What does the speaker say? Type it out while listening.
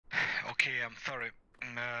Okay, I'm sorry.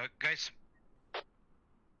 Guys.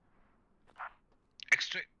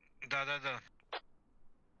 Extra... Да.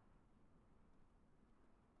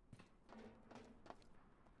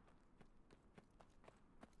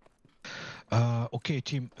 Okay,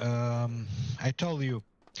 team. I told you,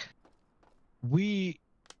 we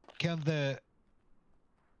can the...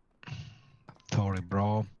 Sorry,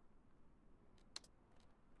 bro.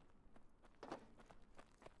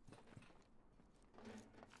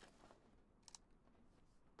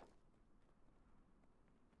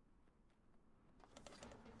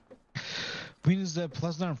 Wins the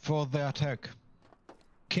platform for the attack.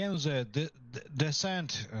 Can the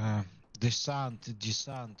descent,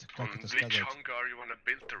 как это сказать? Which hangar you wanna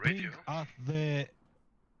build the radio? Bring up the...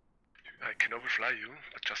 I can overfly you,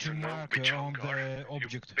 but just to know which hangar you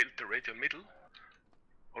build the radio middle?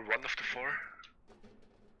 Or one of the four?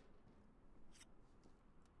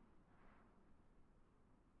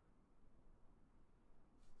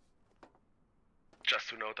 Just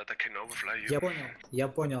to know that I can overfly you. Я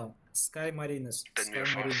понял. Sky Marines. Then you're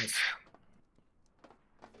fast.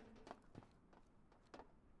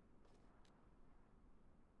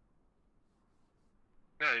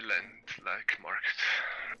 I land like marked.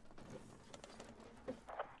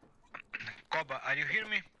 Koba, are you hear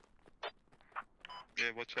me?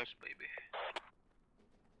 Yeah, what's up, baby?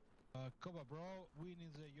 Koba, bro, we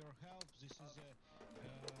need your help. This is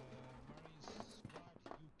Marines squad.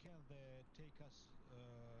 You can take us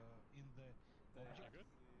in the object.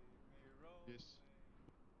 Yes.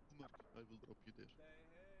 Mark, I will drop you there.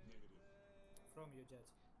 From you, Jet.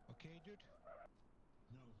 Okay, dude?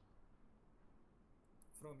 No.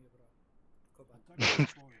 From you, bro. Koba.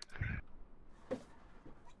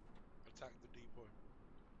 Attack the depoy.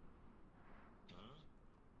 Huh?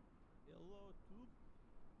 Hello, tube.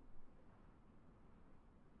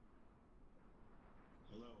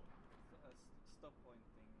 Hello. Stop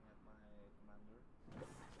pointing at my commander.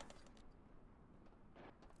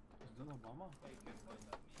 Is that Obama? You can point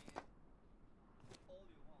at me all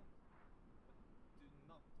you want, but do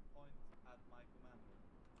not point at my commander.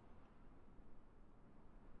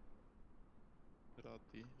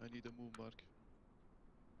 Rati, I need a move mark.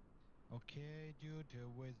 Okay, dude,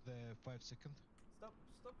 with 5 seconds. Stop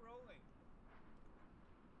rolling.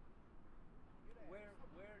 Where the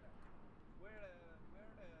leaders?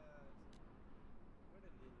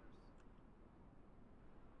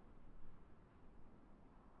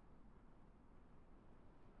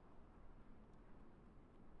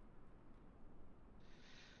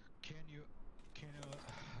 Can you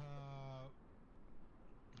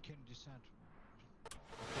descend?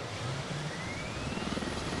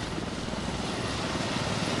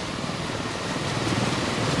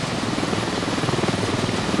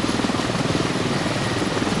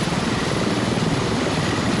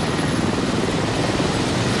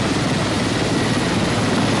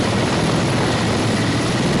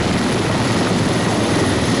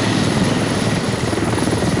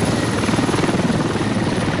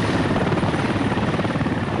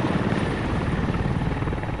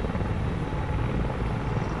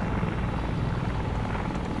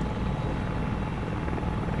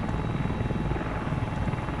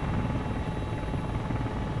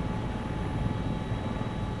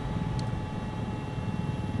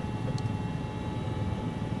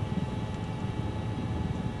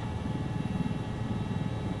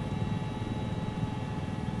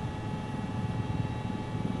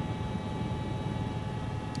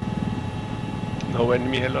 No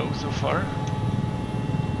enemy hello so far.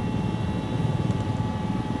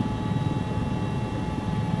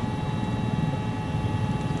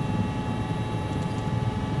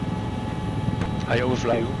 I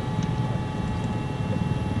overfly you.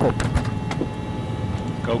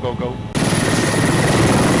 Go.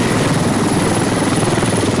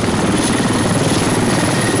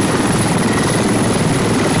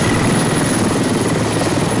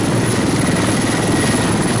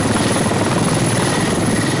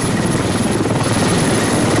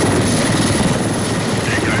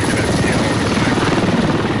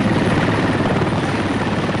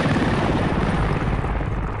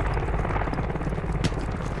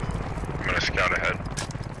 I'm gonna scout ahead.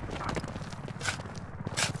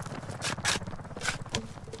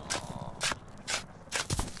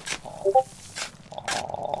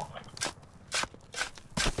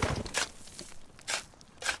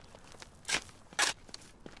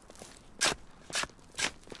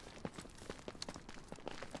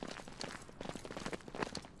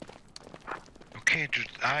 Okay, dude,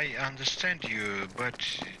 I understand you, but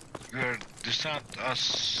you're descent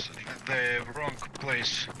us the wrong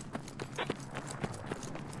place.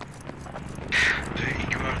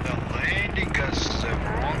 You are the lane.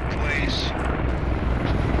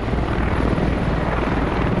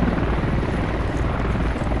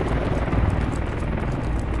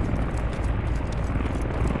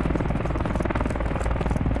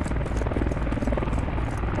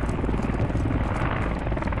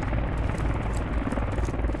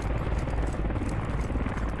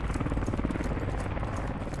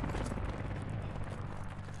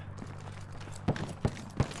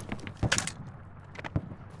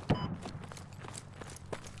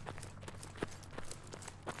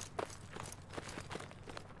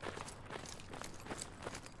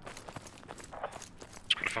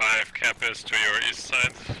 map is to your east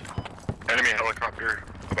side. Enemy helicopter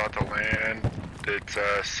about to land. It's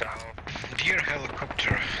south. Dear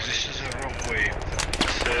helicopter, this is the wrong way.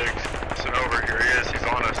 6. Listen over, here he is, he's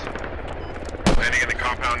on us. Landing in the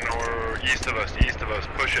compound or east of us,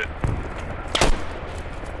 push it.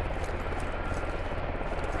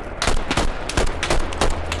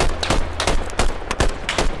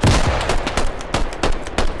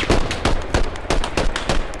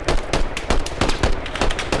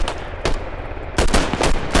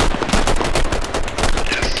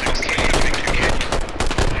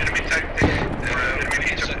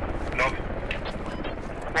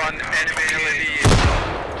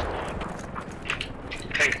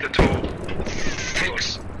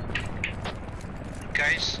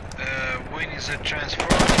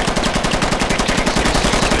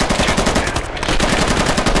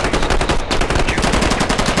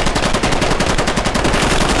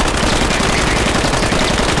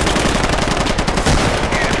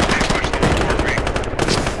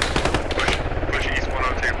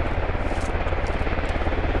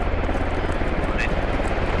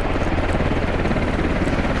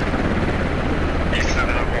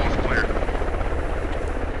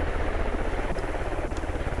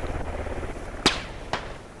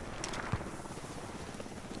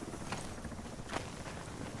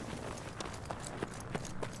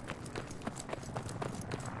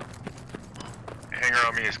 Hangar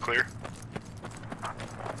on me is clear.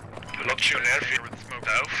 Lot your airfield with smoke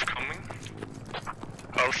south coming.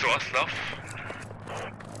 Also Aslav.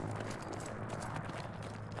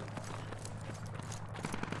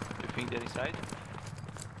 You think they're inside?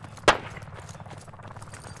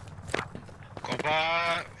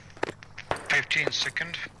 Koba, 15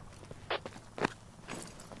 seconds.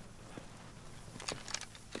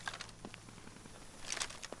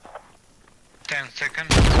 10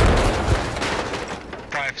 seconds.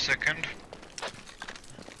 5 seconds.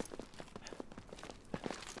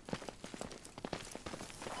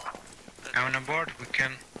 I'm on board, we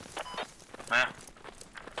can... Yeah.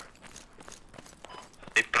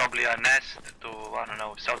 They probably are nest to, I don't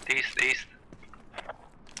know, southeast, east.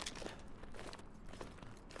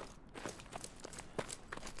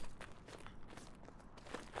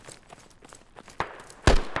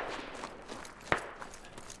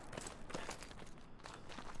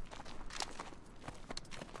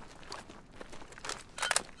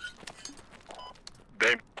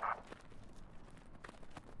 They...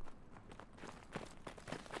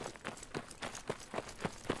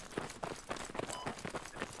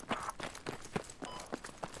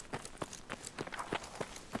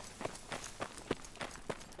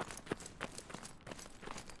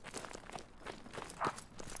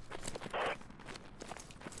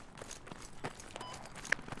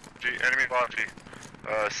 Enemy launching.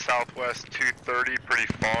 Southwest 230, pretty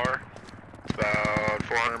far. About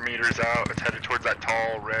 400 meters out. It's headed towards that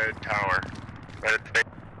tall red tower. Right at the base,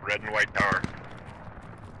 red and white tower.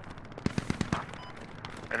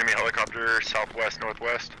 Enemy helicopter, southwest,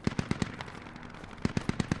 northwest.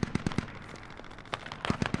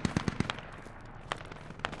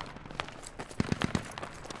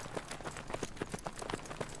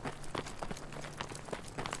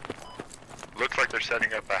 Looks like they're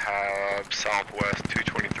setting up a hab southwest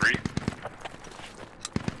 223.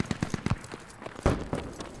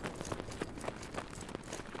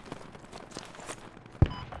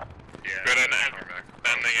 Yeah. Good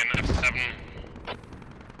landing in F7.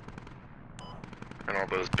 And all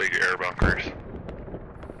those big air bunkers.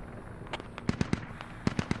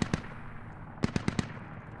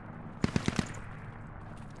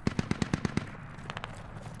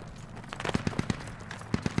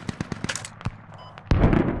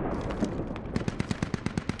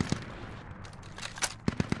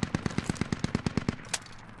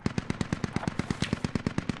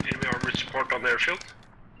 Enemy armored support on the airfield.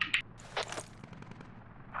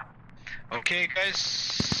 Okay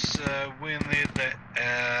guys, we need the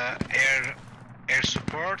air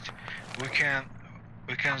support. We can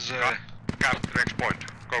Cap to the next point.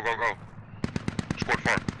 Go, go, go. Squad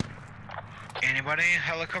 4. anybody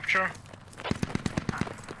helicopter?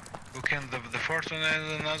 We can the fourth one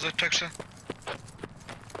and another taxi.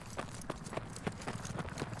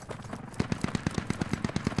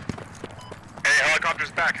 Hey,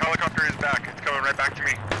 helicopter's back. Helicopter is back. It's coming right back to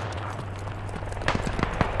me.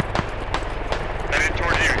 Headed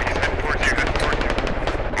towards you. He's heading towards you. Heading towards you.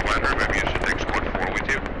 Commander, maybe you should take squad 4 with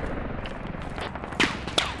you.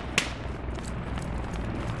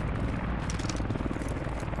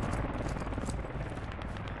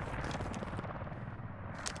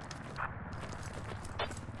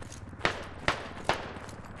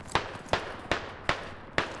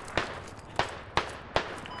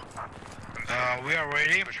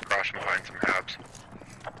 ready? Push across and find some habs.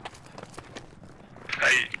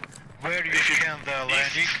 Hey, Where you can the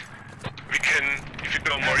landing? we can, if you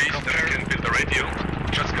go more east, then we can build a radio.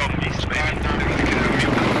 Just go east, maybe. Right now. Then we can have you.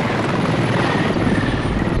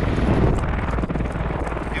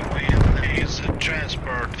 Is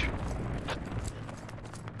transport.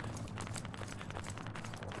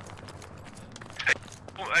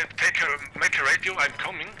 Make a radio, I'm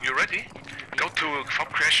coming. You ready? Go to FOB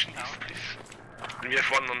creation, please. We have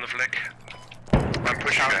one on the flag. I'm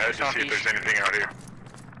pushing ahead to see if there's anything out here.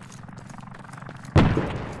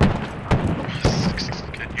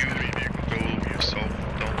 Can you really go yourself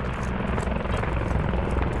down?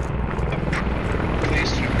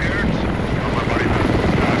 Please repaired. On my body,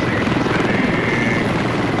 passing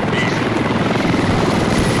east.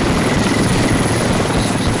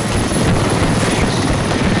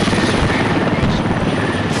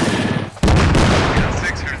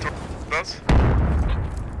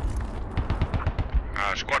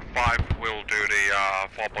 Squad 5 will do the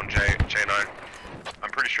flop on J9. I'm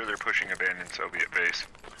pretty sure they're pushing abandoned Soviet base.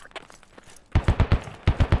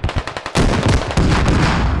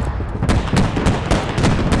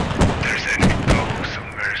 There's enemy dog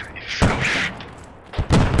somewhere south.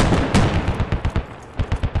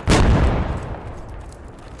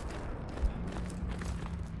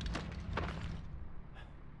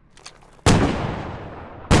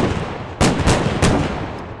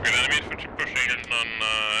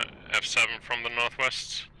 F7 from the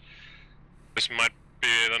northwest. This might be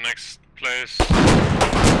the next place.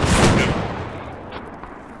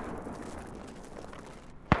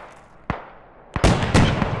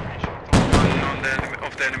 None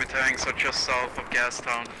of the enemy tanks are just south of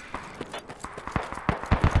Gastown.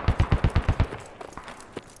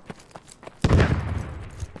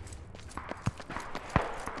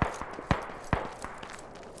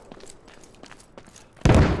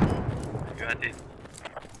 Got it.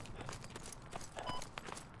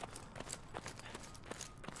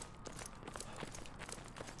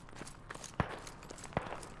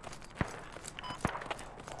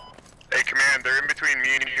 Hey, command, they're in between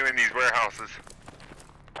me and you in these warehouses.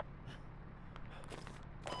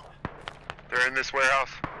 They're in this warehouse.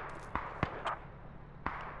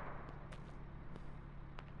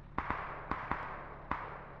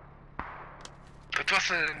 That was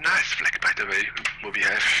a nice flag, by the way. We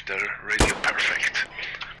have the radio perfect.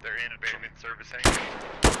 They're in abandoned service hangars.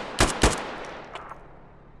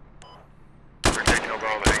 They're taking over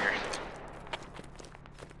all the hangars.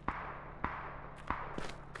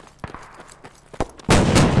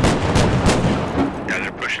 Yeah,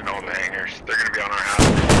 they're pushing all the hangars. They're gonna be on our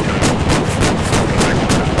house.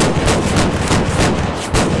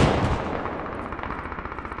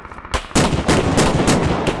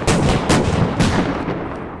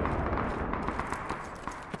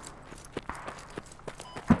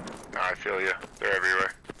 I feel you. They're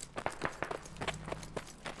everywhere.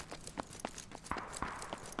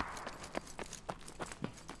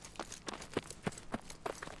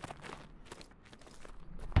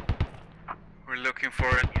 We're looking for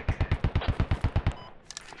it.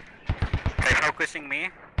 They're focusing me.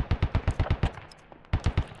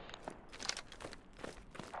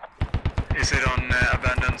 Is it on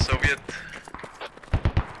abandoned Soviet?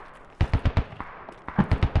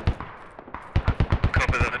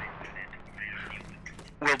 Copy that.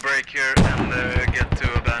 We'll break here and get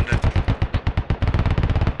to abandoned.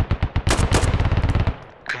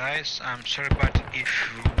 Guys, I'm sorry, but if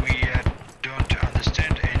we don't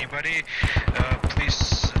understand anybody,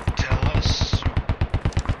 please tell us.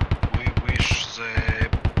 We wish the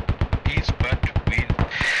peace, but we...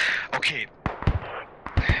 Okay.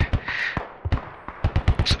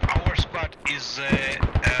 So our squad is... sorry,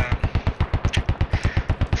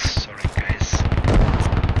 guys.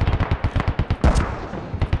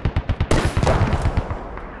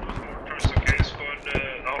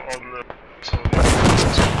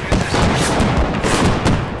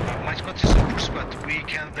 My squad is a push squad. We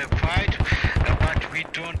can fight, but we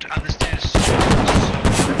don't understand so.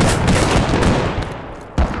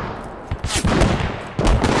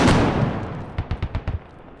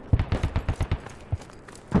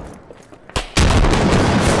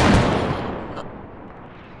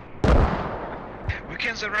 We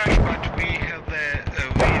can rush, but we have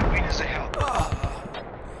the we need the help.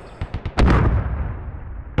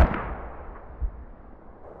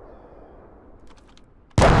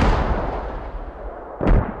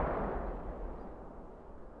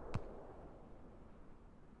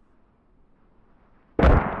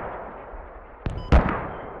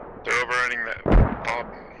 They're overrunning that pub.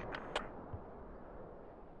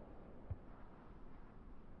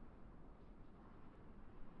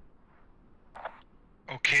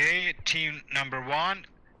 Okay, team number 1.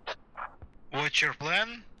 What's your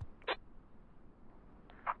plan? I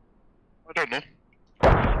don't know.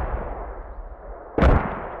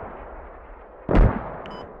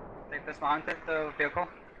 They've dismounted the vehicle.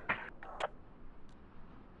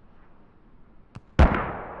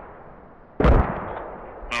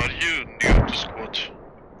 Are you new to squad?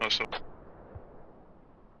 Also.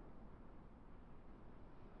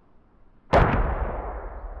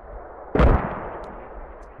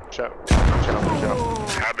 Shout.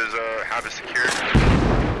 Hab is secure.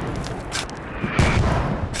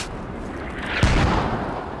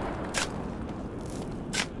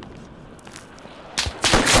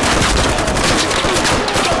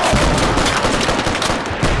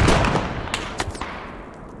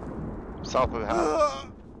 South of the house.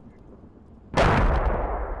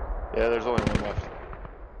 Yeah, there's only one left.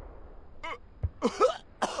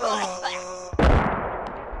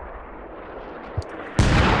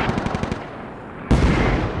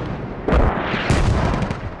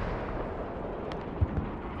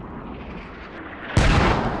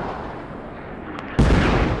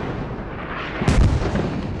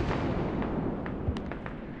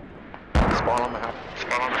 Spawn on the house.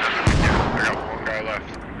 Spawn on the house. Yeah, I got one guy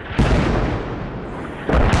left.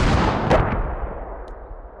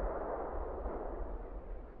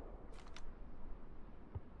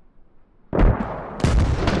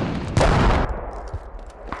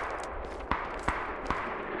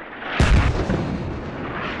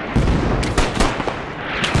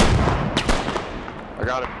 I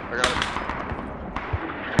got him.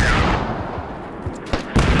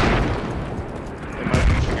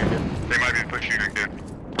 They might be pushing again.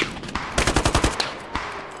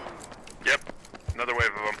 Yep, another wave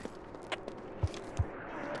of them.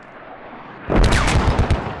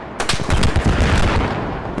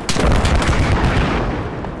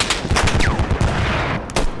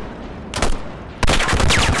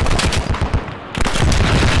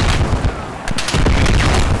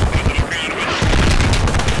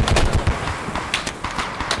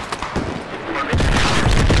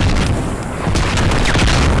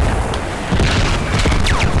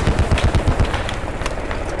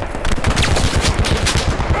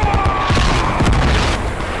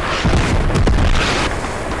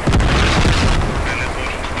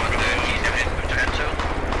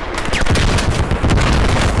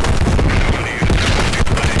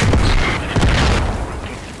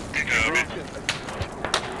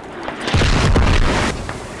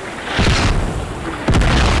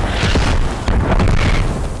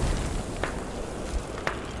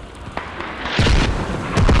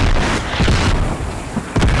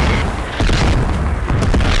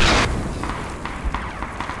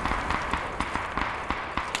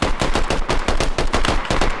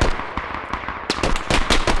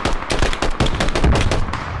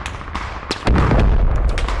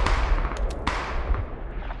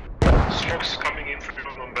 Smoke's coming in from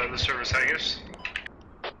the service hangars.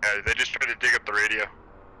 Yeah, they just tried to dig up the radio.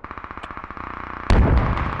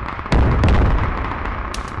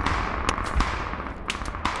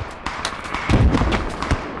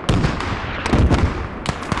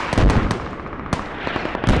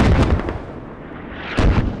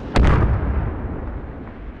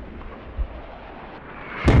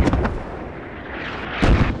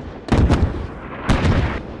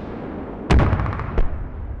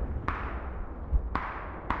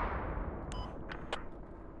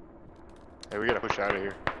 Hey, we gotta push out of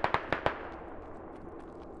here.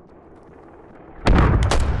 Oh,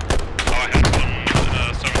 I had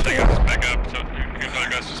some service hangars back up, so you can tell you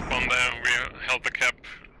guys to spawn there. We held the cap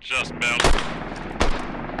just barely.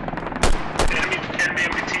 Enemy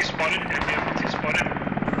MBT spotted. Enemy MBT spotted.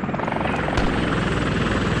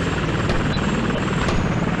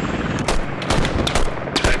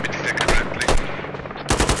 MBT correctly.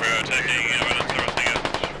 We're taking evidence service hangars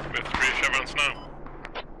with 3 chevrons now.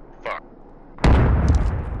 Fuck.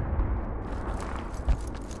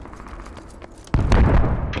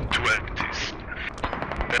 Put 2 MBTs.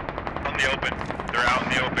 They're on the open. They're out in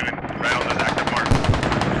the open and right on those active marks.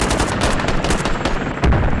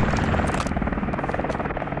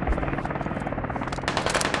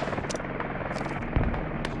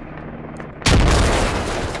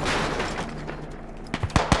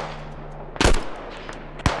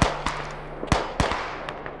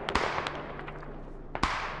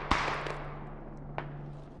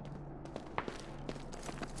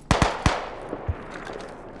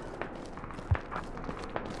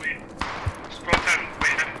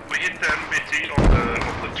 We hit the MBT on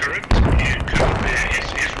the turret. He's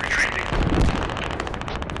retreating.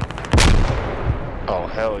 Oh,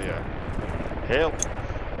 hell yeah. Hell.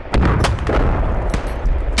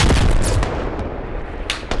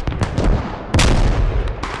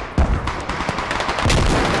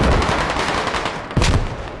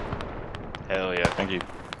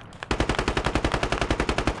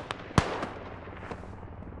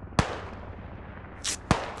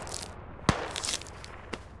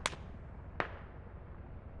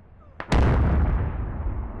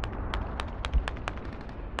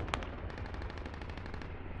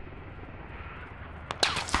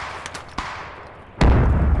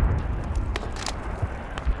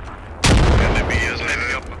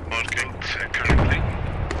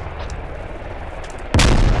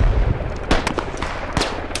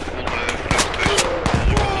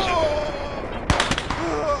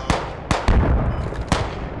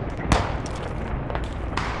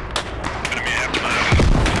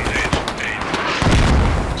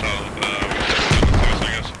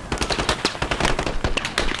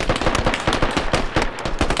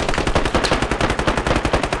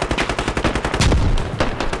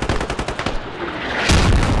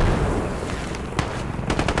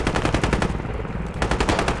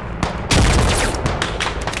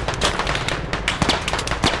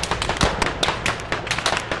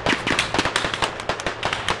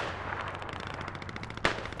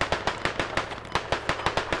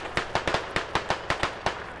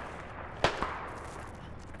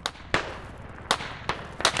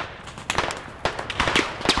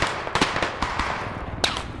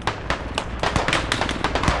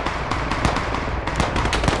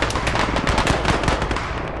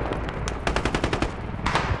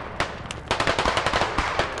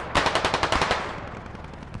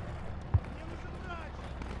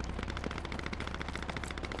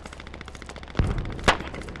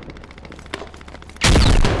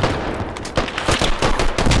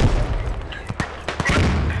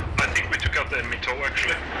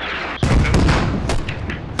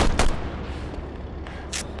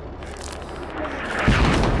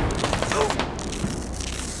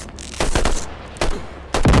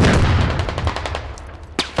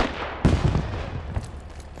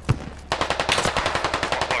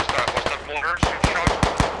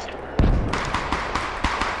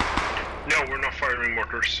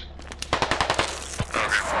 helicopters.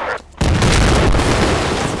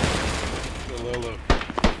 Low.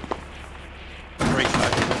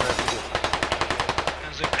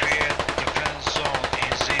 And they create defense zone in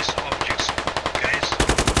these objects, guys.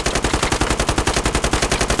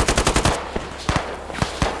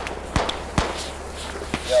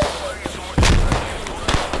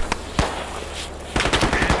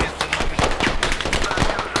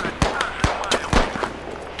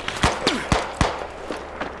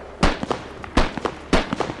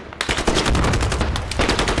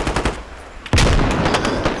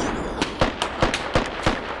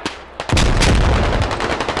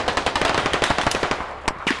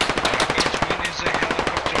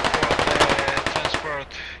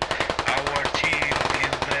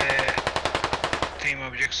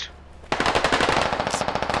 Objects.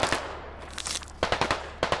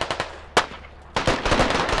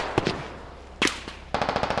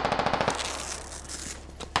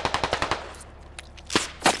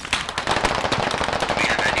 We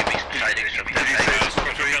have enemies deciding something. Did you say this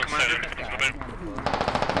was where you commanded?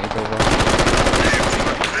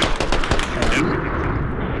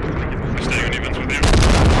 Staying on events with you.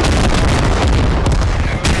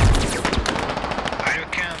 You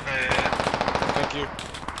can Thank you.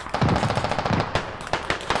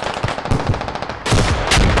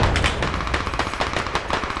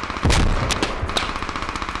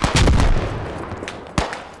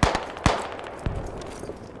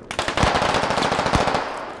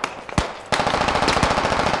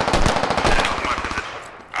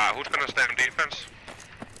 Who's gonna stay on defense?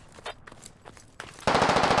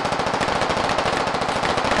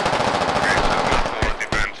 Okay, so Marco on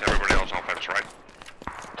defense, everybody else offense, right?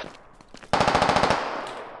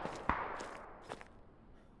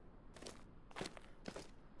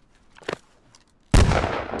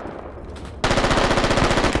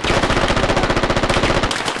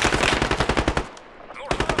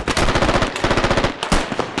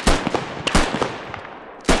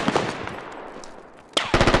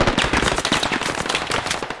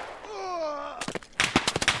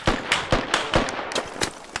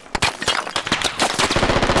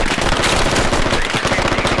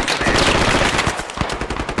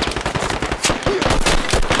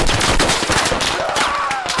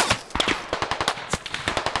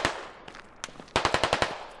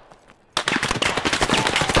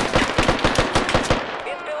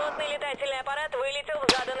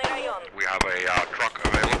 We have a truck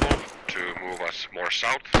available to move us more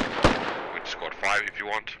south with squad 5 if you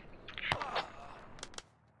want.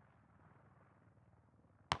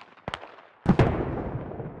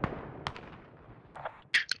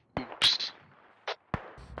 oops.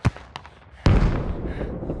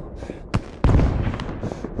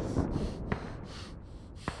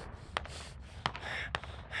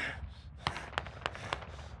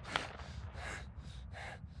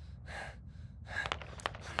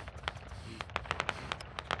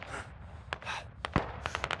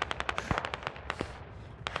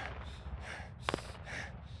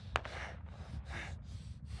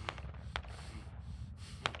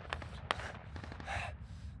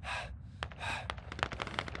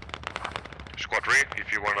 Squad 3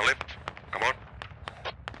 if you want to lift, come on.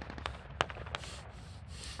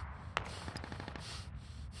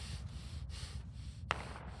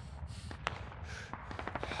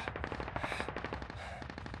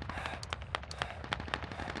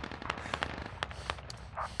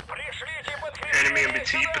 Enemy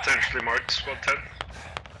MBT potentially marked squad 10.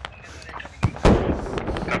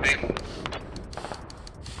 Copy.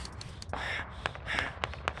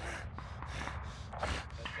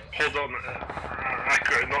 Hold on,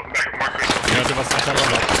 not back markers. Ja, det var snacka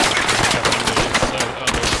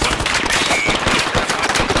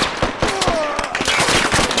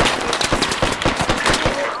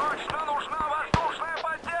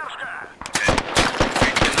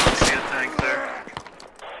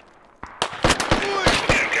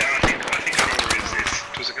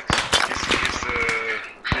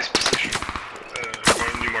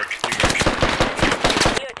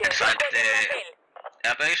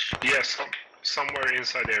Yes, somewhere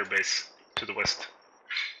inside the airbase to the west.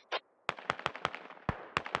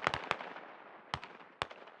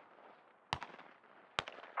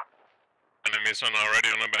 Enemies on already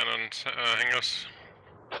on abandoned hangars.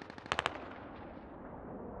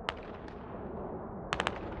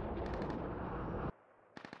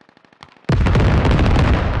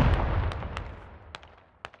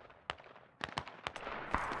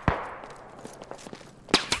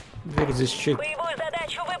 Дверь защит. Боевую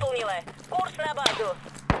задачу выполнила. Курс на базу.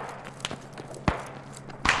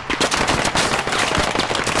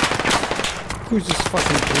 Who's this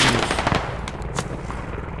fucking police?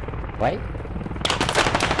 Wait.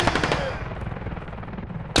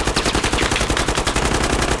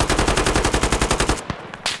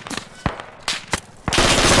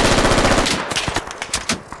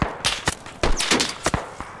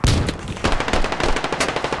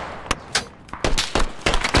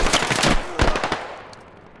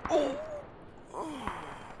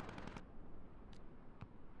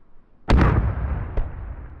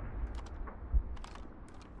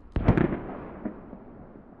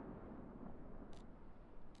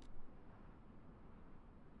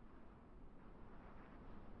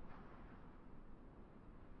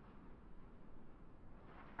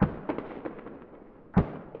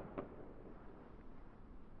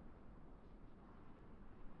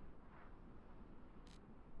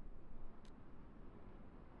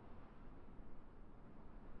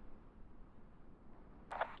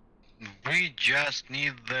 We just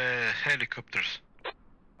need the helicopters.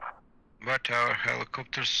 But our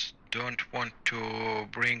helicopters don't want to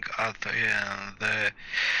bring out the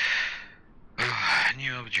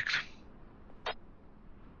new object.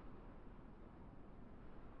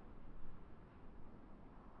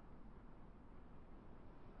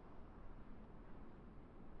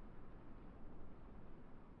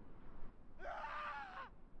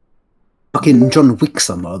 Fucking John Wick's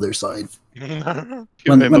on the other side.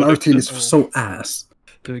 when our team is so ass.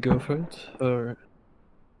 Do we go for it? Or...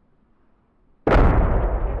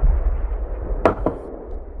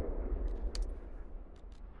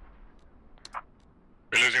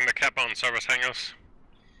 We're losing the cap on service hangars.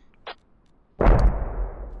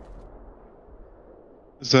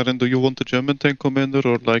 Zaren, do you want the German tank commander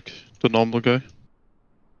or like the normal guy?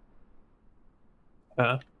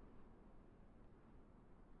 Yeah.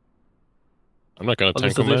 I'm not gonna What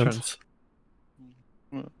tank is the command. difference?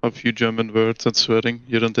 A few German words and swearing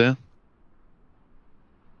here and there.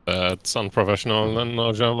 It's unprofessional and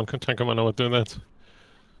no German tank commander would do that.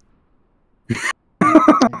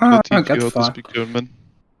 To teach Get you how to fucked. speak German.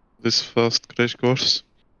 This fast crash course.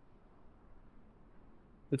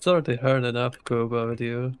 It's already hard enough go about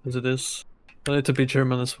you as it is. I need to be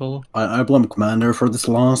German as well. I blame Commander for this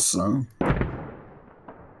loss, so...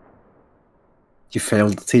 You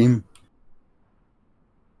failed the team.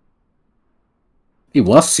 He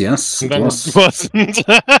was, yes. It Then was. it wasn't.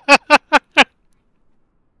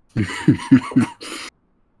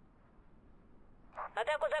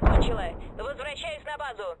 Атаку закончила. Возвращаюсь на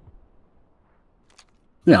базу.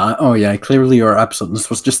 Yeah, oh yeah, clearly your absence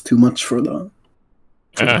was just too much for the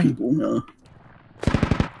people, yeah.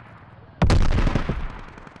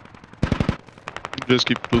 Just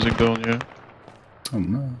keep closing down, yeah. Oh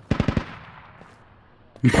no.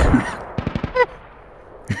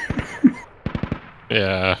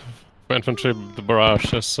 Yeah, for infantry, the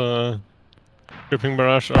barrage is gripping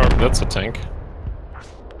barrage. Or that's a tank.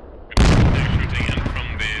 They're shooting in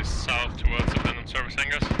from the south towards abandoned service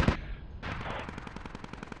hangars.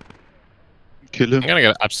 Kill him. I'm gonna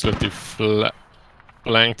get absolutely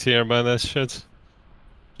flanked here by this shit.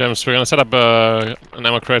 James, we're gonna set up an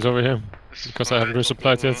ammo crate over here because I haven't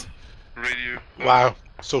resupplied yet. Radio. Wow,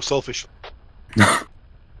 so selfish.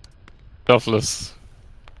 Selfless.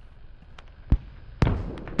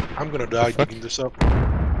 I'm gonna die digging this up.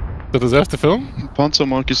 Do they have the film?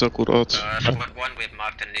 Panzermark is accurate. Squad 1, we've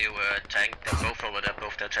marked a new tank. They're both over there,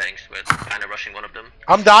 both their tanks. We're kinda rushing one of them.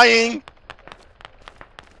 I'm dying!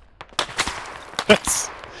 That's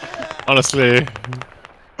honestly.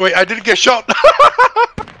 Wait, I didn't get shot!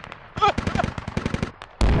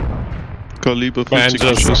 Kaliber Man, 50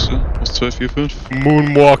 just- Geschosse aus 245.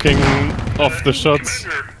 Moonwalking off the shots.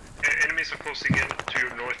 Commander, enemies are closing in to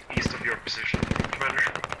your northeast of your position. Commander,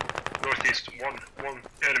 northeast, one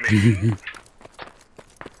enemy.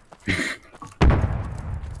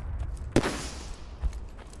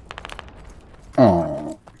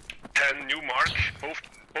 Oh. 10 new mark,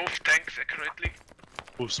 both tanks accurately.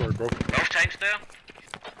 Oh, sorry, bro. Both tanks there?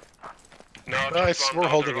 No, Nice, just we're one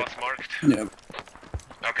holding other it. one's marked.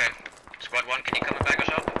 Yeah. Okay. Squad 1, can you come and back us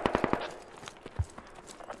up?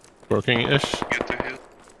 Working-ish. Get the hill.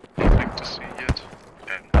 Nothing to see yet.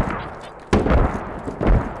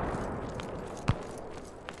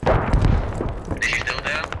 Is she still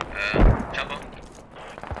there? Chopper?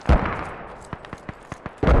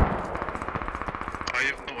 I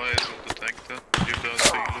have no eyes on the tank then. You don't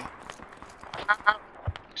see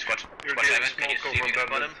Squad You're 7, getting can you smoke see if over you can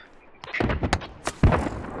spot them. him?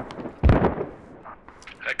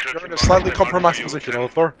 You're in a slightly compromised position,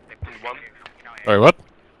 Althor. One. Sorry, what?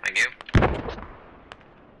 Thank you.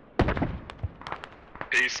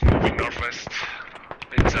 He's moving northwest.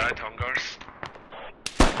 Inside hangars.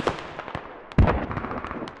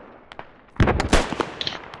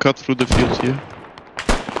 cut through the field here.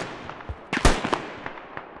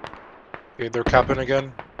 Okay, they're capping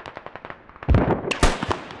again. Are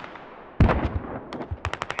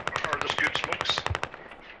those good smokes?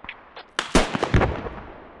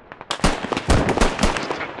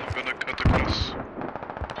 I'm gonna cut across.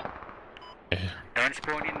 Don't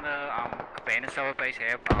spawn in the container server base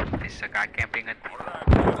here. There's a guy camping it.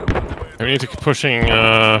 We need to keep pushing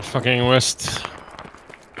fucking west.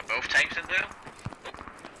 Are both tanks in there?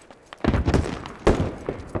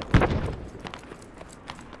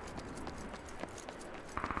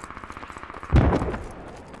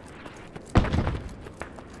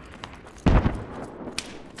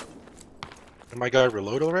 Did my guy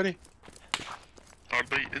reload already? Are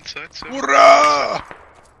they inside? So Hurrah!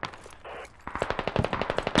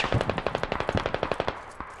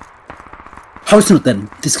 How is it not then?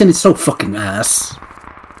 This gun is so fucking ass.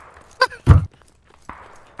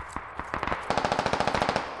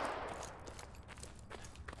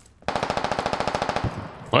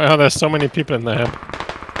 Why are there so many people in the hub?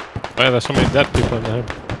 Why are there so many dead people in the hub?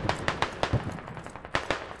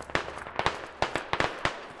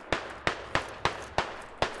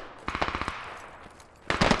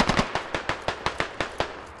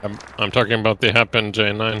 I'm talking about the hub in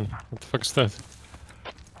J9. What the fuck is that?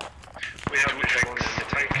 We have the tanks in the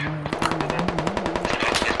tank.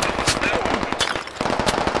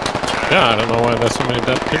 Yeah, I don't know why there's so many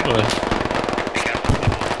dead people there.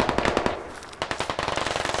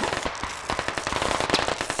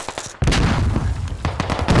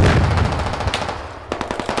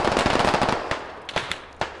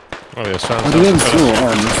 Oh, yeah, sounds What do you have zero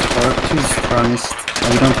armor for? Jesus Christ.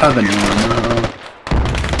 We don't have any armor.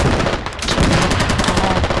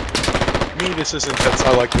 Me, this is intense.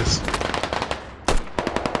 I like this.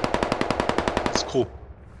 It's cool.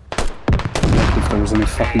 Like if there was any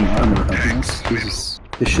fucking armor helping us. Jesus.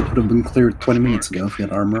 This shit would have been cleared 20 minutes ago if we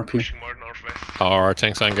had armor up here. Our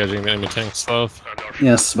tanks are engaging the enemy tanks south.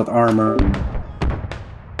 Yes, but armor.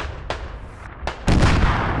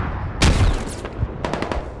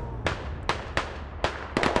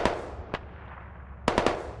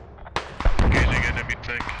 Engaging enemy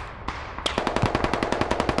tank.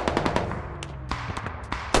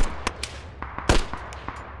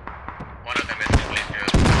 One of them is completely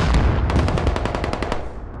good.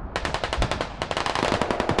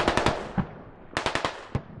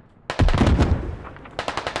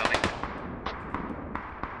 Coming.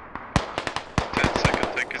 10-second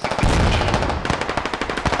tank is in the ditch.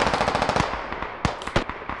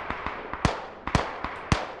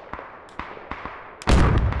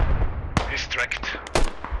 He's tracked.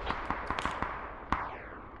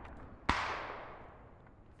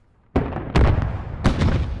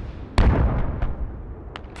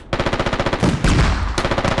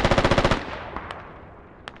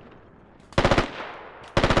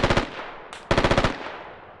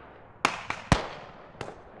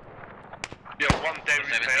 Yeah, one day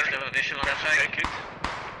repair. Still addition on that side. Take it.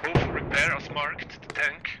 Both repair as marked, the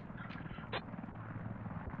tank.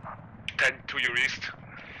 10 to your east.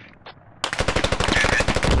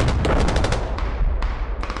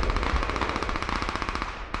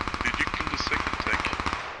 Did you kill the second tank?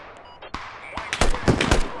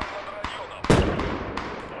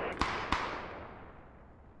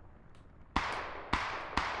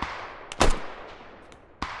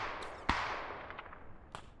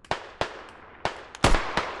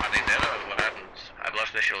 Are they dead or what happened? I've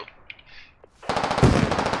lost visual.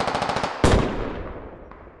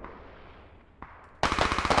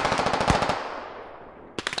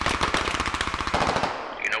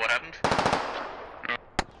 You know what happened?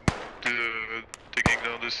 Taking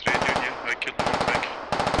down this radio, yeah, I killed one tank.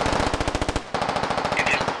 You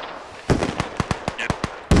did.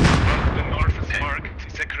 Well, the north is marked.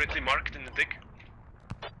 It's accurately marked in the dig.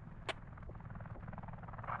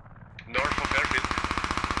 North of airfield.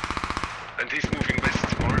 And he's moving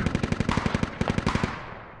west more.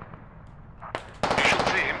 You should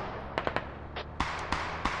see him.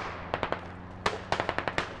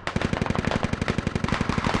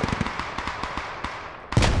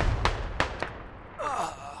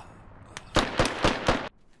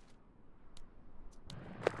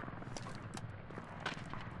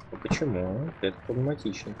 Почему? Это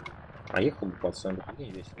проблематичненько. А ехал бы по центру,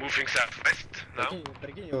 прикинь, весело. Moving southwest now.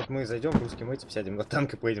 Прикинь, вот мы зайдем русским этим, сядем на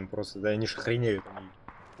танк и поедем просто, да, они ж охренеют.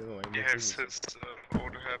 Yes, it's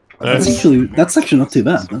old hab. That's actually not too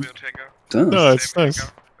bad, man. No, it's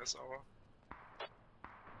nice.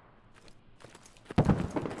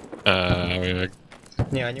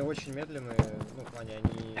 Не, они очень медленные, ну, в плане,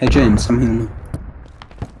 они... Hey James, come here.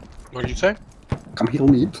 What did you say? Come heal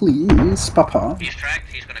me, please, Papa. He's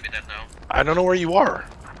tracked, he's gonna be dead now. I don't know where you are.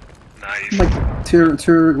 Nice. Like, to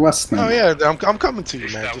your west, man. Oh yeah, I'm coming to you,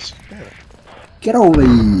 man. Just yeah. Get away!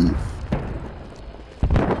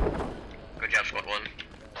 Good job, squad 1.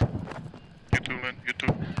 You too, man. You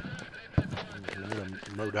too. We need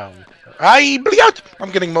to mow down. Aye, bliat!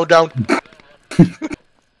 I'm getting mowed down.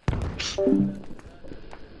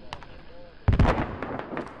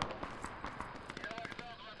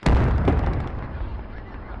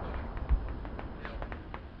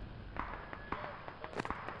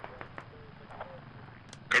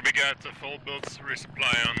 Could we get a full build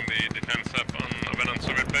resupply on the defense up on Avenant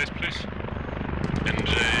Survey Place, please?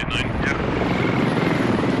 NJ9. Yeah.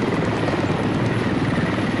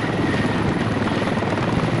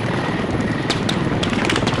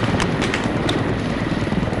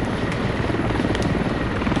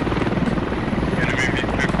 Enemy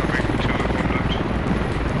vehicle coming to Woodland.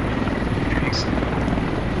 East.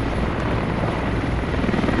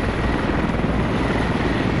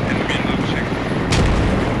 Enemy launching.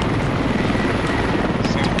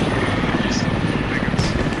 South, east of Vegas.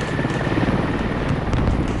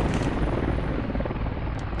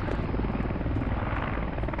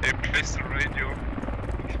 They placed the radio.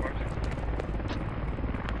 Fuck.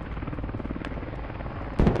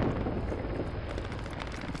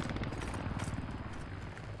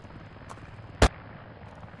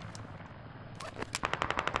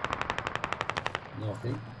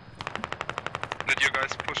 Nothing. Did you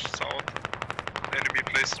guys push south? Enemy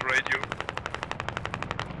placed radio.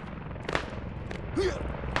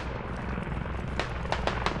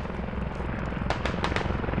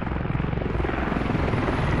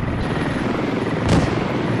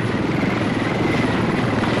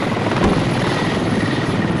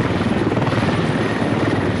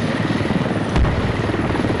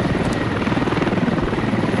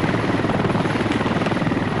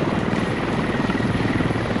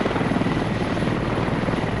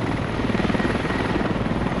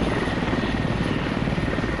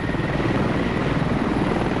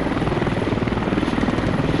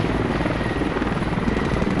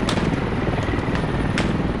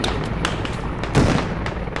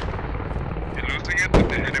 You're losing it, and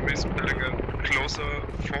the enemy is building a closer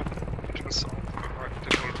fort to the south. I marked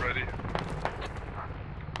it already.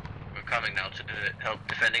 We're coming now to help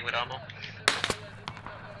defending with ammo.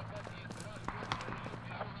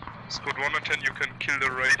 Squad 1 and 10, you can kill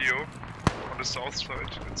the radio on the south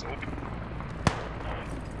side. It's open.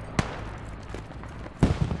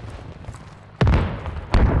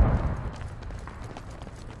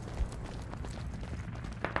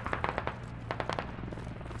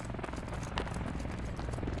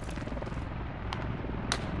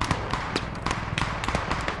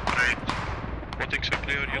 Great. What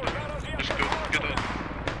exactly are you doing? Just go, get out.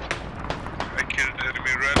 I killed the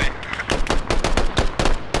enemy rally.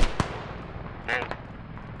 Whoa.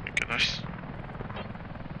 Okay, nice.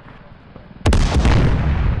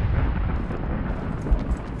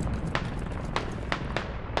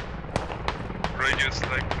 Radius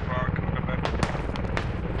like the mark on the map.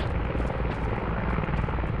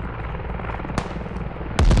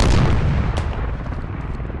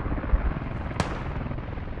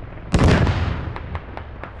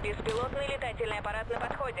 Беспилотный летательный аппарат на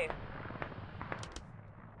подходе.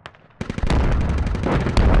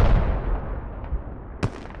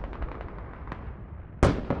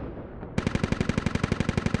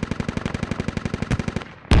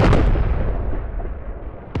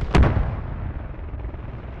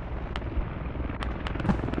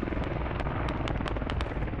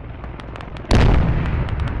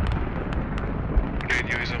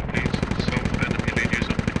 Radio is on, please. South enemy radio is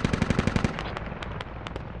on.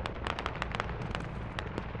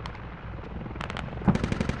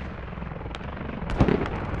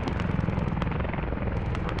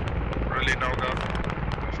 Really now gone.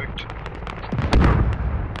 Perfect.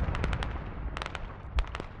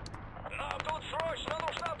 Нам тут срочно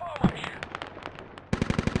нужна помощь.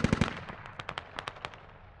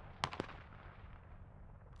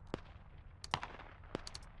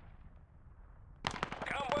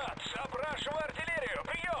 Комбат, запрашиваю артиллерию.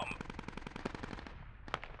 Прием.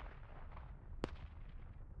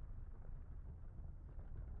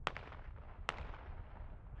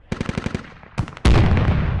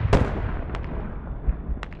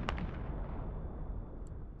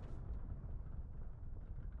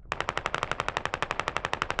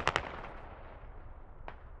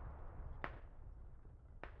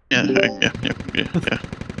 Yeah.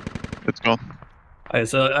 Let's go.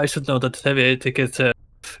 I should know that heavy ticket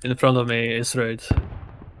in front of me is right.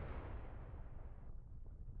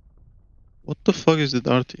 What the fuck is the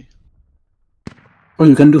Darty? Oh,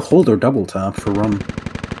 you can do hold or double tap for run.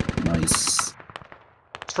 Nice.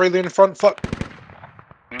 Straight in front, fuck.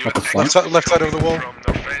 What the fuck? Left side of the wall.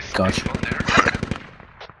 Gotcha.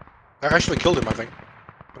 I actually killed him, I think.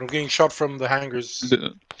 But I'm getting shot from the hangars.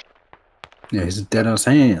 Yeah, he's dead as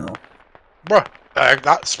hell. Bruh,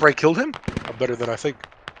 that spray killed him? Better than I think.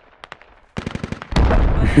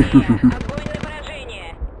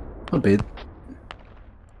 A bit.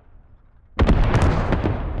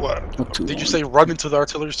 What? Not too Did you long. say run into the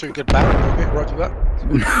artillery so you get back? Okay, roger that.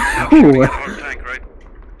 Tank, right?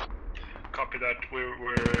 Copy that.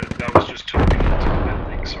 That was just talking into the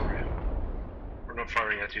landing. Sorry, we're not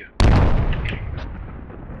firing at you.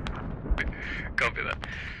 Copy that.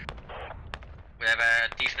 We have a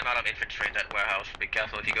decent amount of infantry in that warehouse. Be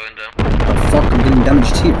careful if you go in there. Oh, fuck, I'm getting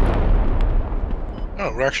damaged here.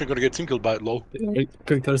 Oh, we're actually gonna get team killed by it, lol.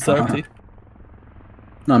 Quick, there's 30.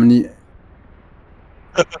 No, I mean...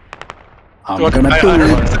 I'm What? gonna do it.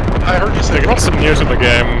 I heard you say They got some news in the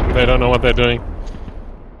game. They don't know what they're doing.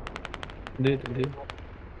 Indeed.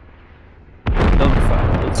 Don't be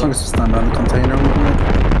fine. As long as you stand on the container, we'll do it.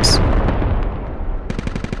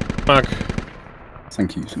 Fuck.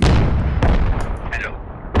 Thank you. Hello.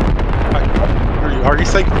 Are you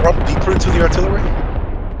saying run deeper into the artillery?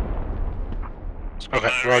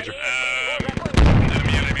 Okay, roger.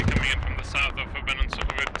 Enemy coming in from the south of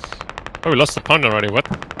Oh, we lost the pond already, what?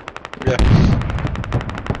 Yeah.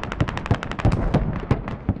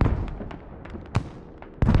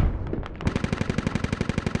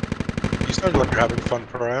 You sound like you're having fun,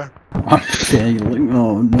 Pariah. I'm failing,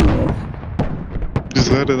 oh no. Is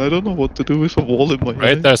that it? I don't know what to do with a wall in my Right,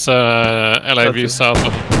 head. there's a LAV south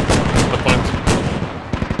of the point.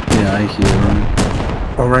 Yeah, I hear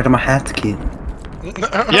him. Alright, I'm a hat kid.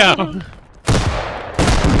 Yeah!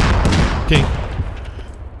 Okay.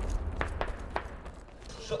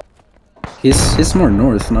 He's more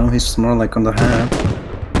north now, he's more like on the hat.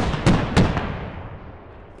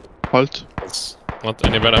 Halt. It's not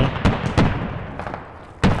any better.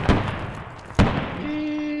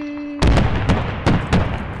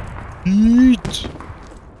 Eat.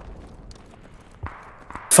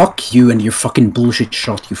 Fuck you and your fucking bullshit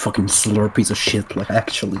shot, you fucking slur piece of shit, like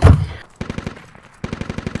actually.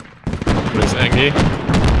 Where's Angie?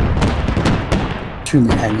 Too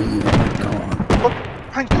many, oh my god.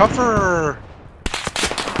 Find cover!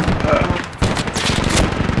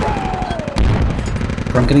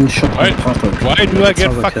 I'm getting shot by Papa. Why do I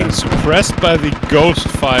get fucking suppressed by the ghost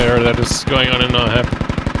fire that is going on in our head?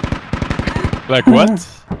 Like what?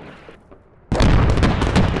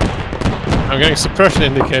 I'm getting suppression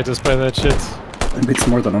indicators by that shit. Maybe it's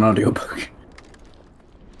more than an audiobook.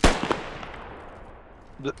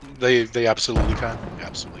 They absolutely can. They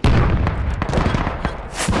absolutely can.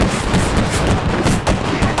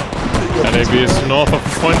 LAB is north of the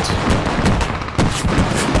point.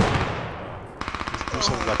 Do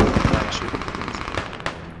something like that shit.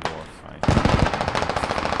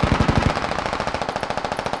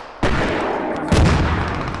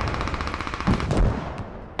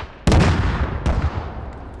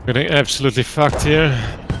 Getting absolutely fucked here.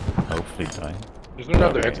 Hopefully dying. There's no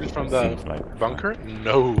other exit from the bunker?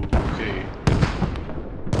 No. Okay.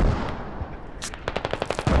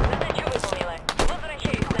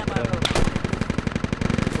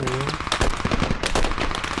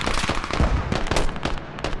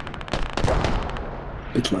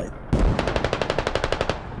 Bit light.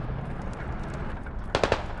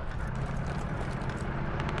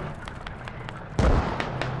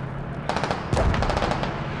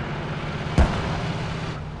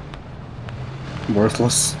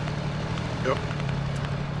 Worthless. Yep.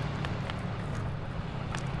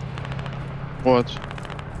 What?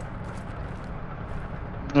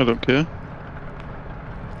 I don't care.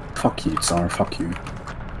 Fuck you, Tsar, fuck you.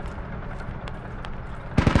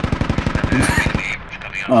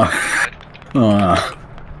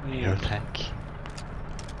 Your tank.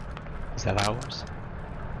 Is that ours?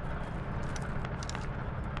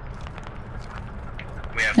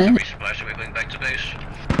 We have to resupply, so we're going back to base.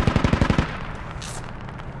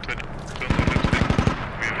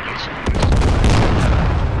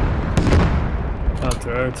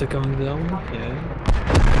 After Earth coming down, yeah.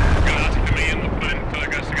 Gonna coming in the plane, tell the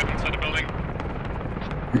guys to get inside the building.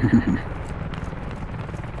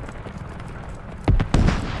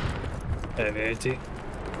 Heavy 80.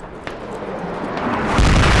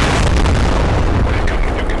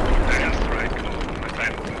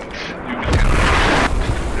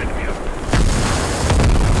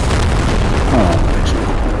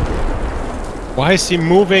 Why is he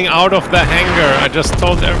moving out of the hangar? I just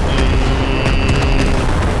told everyone.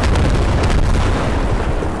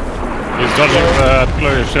 He's dodging the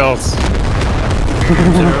artillery shells.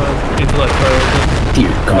 Into like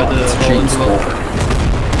Dear God, the James Bond.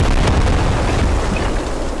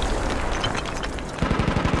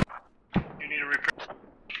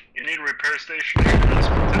 You need a repair station.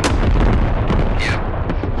 Yeah.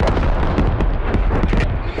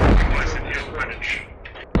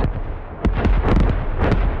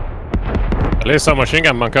 At least our machine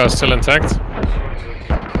gun bunker is still intact.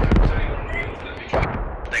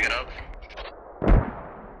 Take it up.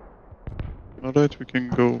 Alright, we can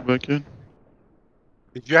go back in.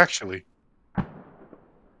 Did you actually?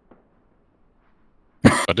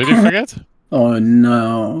 What did you forget? Oh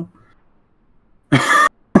no.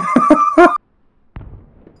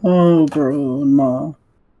 Oh, bro, no.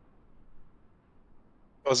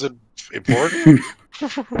 Was it important?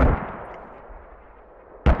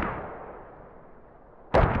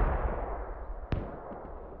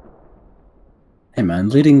 Hey man,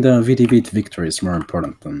 leading the VDV to victory is more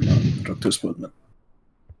important than Dr. Spudman.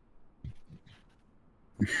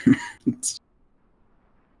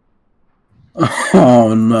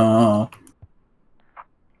 Oh no.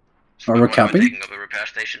 Are we capping? Taking up the repair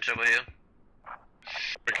stations over here.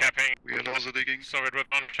 We're capping. We are also digging. Soviet with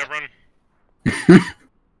one chevron.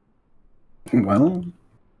 Well,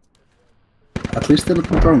 at least the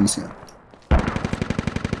little drones, yeah.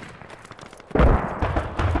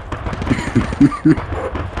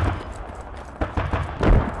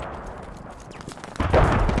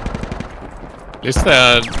 At least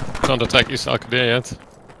they can't attack East Arcadia yet.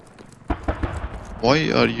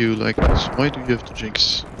 Why are you like this? Why do you have to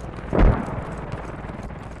jinx?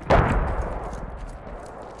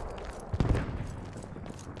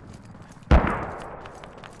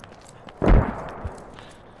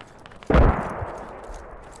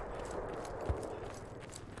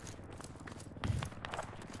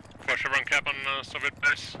 Chevron cap on Soviet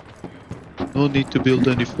base. No need to build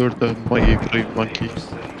any further, my brave monkey. Is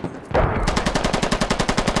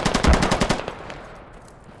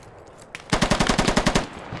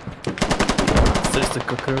this the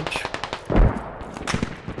cockroach?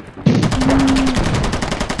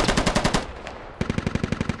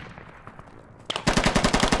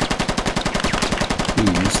 He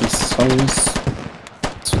uses souls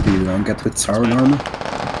to get with Sauron armor.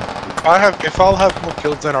 If I'll have more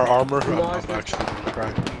kills than our armor, I'm actually gonna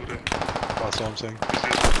cry. That's all I'm saying.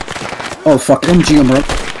 Oh fuck, MG him, bro.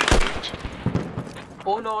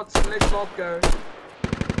 Or not, let's not go.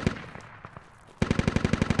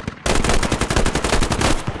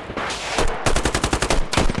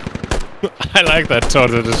 I like that Todd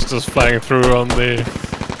that is just flying through on the...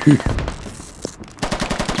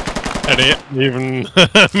 any even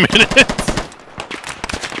minute.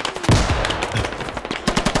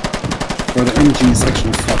 Bro, the MG is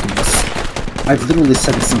actually fucking us. I've literally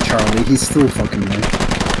said this on Charlie, he's still fucking me.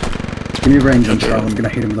 Give me range on Charlie, I'm gonna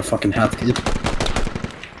hit him with a fucking hat, kid.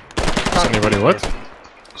 Is anybody what?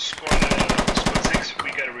 Squad 6,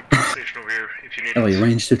 we got a repair station over here if you need Oh, it. you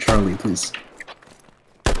range to Charlie, please.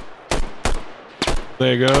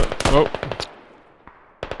 There you go. Oh.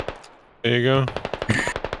 There you go.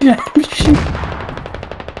 Yeah, shoot.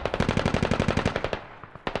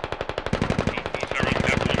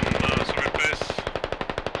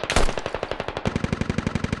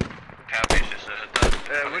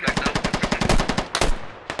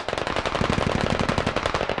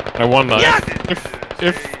 I wonder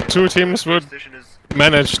if two teams would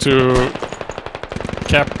manage to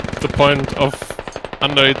cap the point of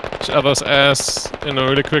under each other's ass in a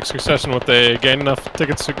really quick succession, would they gain enough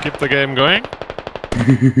tickets to keep the game going?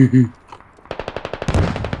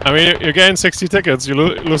 I mean, you gain 60 tickets, you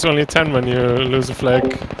lose only 10 when you lose a flag.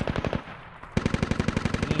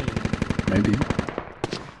 Maybe.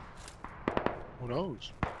 Who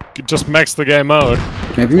knows? You just max the game out.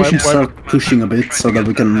 Maybe we should start pushing a bit so that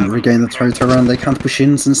we can regain the territory and they can't push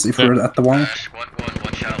in since if we're at the wall.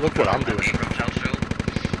 Look what I'm doing.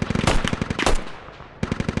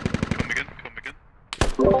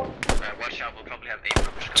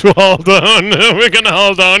 To hold on, we're gonna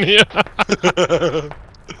hold on here.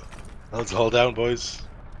 Let's hold down, boys.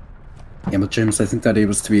 Yeah, but James, I think that he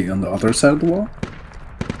was to be on the other side of the wall.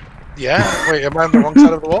 Yeah? Wait, am I on the wrong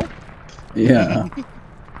side of the wall? Yeah.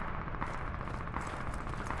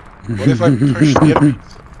 What if I push the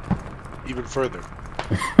enemies even further?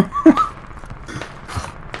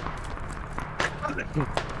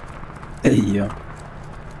 Yeah.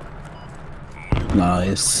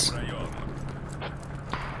 Nice.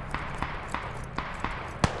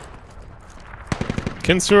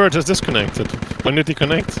 Ken Stewart is disconnected. When did he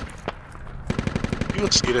connect? He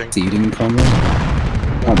was seating. Seating, probably.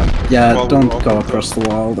 Oh my, yeah, Well, don't well, go across the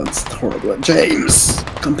wall, that's horrible. James,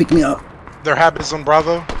 come pick me up. Their habits on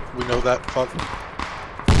Bravo. We know that. Fuck.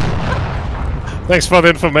 Thanks for the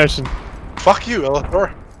information. Fuck you,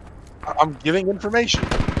 Eleanor. I'm giving information.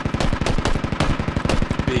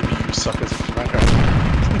 Baby, you suck as a commander.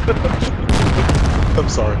 I'm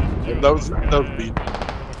sorry. That was mean.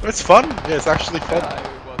 It's fun. Yeah, it's actually fun,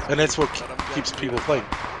 and it's what keeps people playing.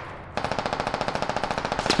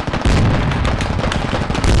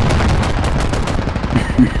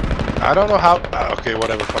 I don't know how. Okay,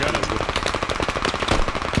 whatever. Fucking is good.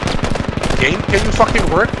 Game, can you fucking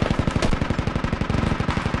work?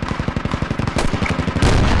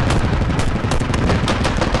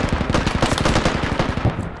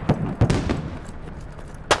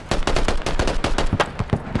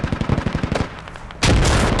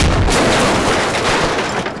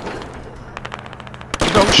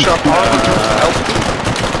 Don't shut up.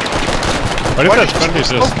 What is that friendly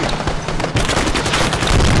just?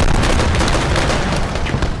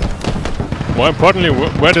 More importantly,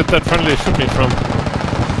 where did that friendly shoot me from?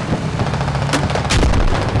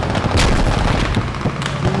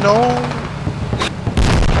 No.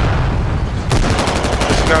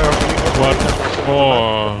 What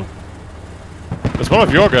for? It's one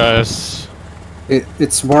of your guys.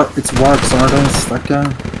 It's Warp's artist, that guy.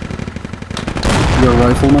 Your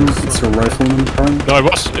rifleman? It's your rifleman, Brian? No,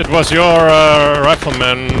 it was your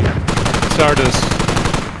rifleman, Sardis.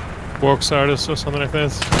 Walk Sardis or something like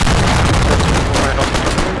that.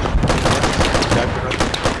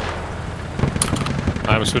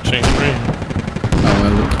 I'm switching 3. Oh,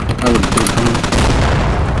 I would do it.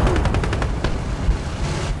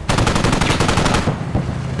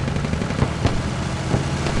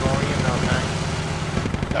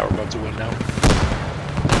 Now we're about to win now.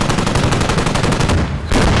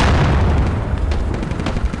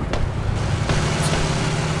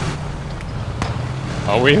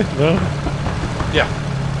 Are we? No? Yeah.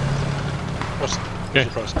 What's the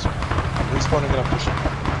process? Respawning and I'm pushing.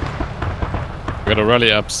 We got a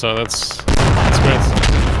rally up, so that's great.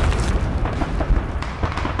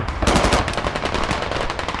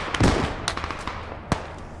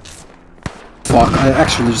 Fuck, I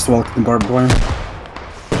actually just walked in barbed wire.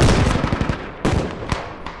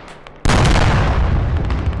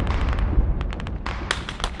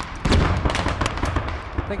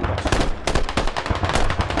 Thank you, boss.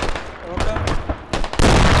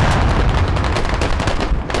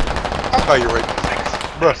 Oh, you're right.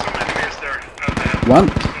 Bruh. One.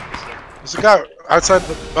 There's a guy outside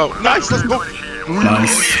the... Oh, nice, let's go!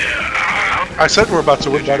 Nice. I said we're about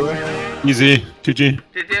to win, by the way. Easy, GG.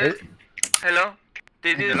 Did you? Hello?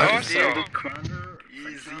 Did you? Hello, Did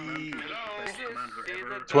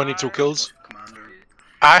you? 22 kills.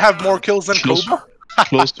 I have more kills than Close, Cobra.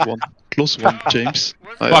 close one, James.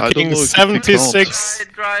 I don't Fucking know if you can 76,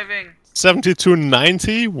 72,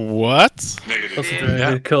 90? What?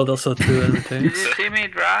 He killed also 2 other Did tanks. you see me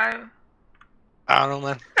drive? I don't know,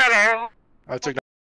 man. Hello. I took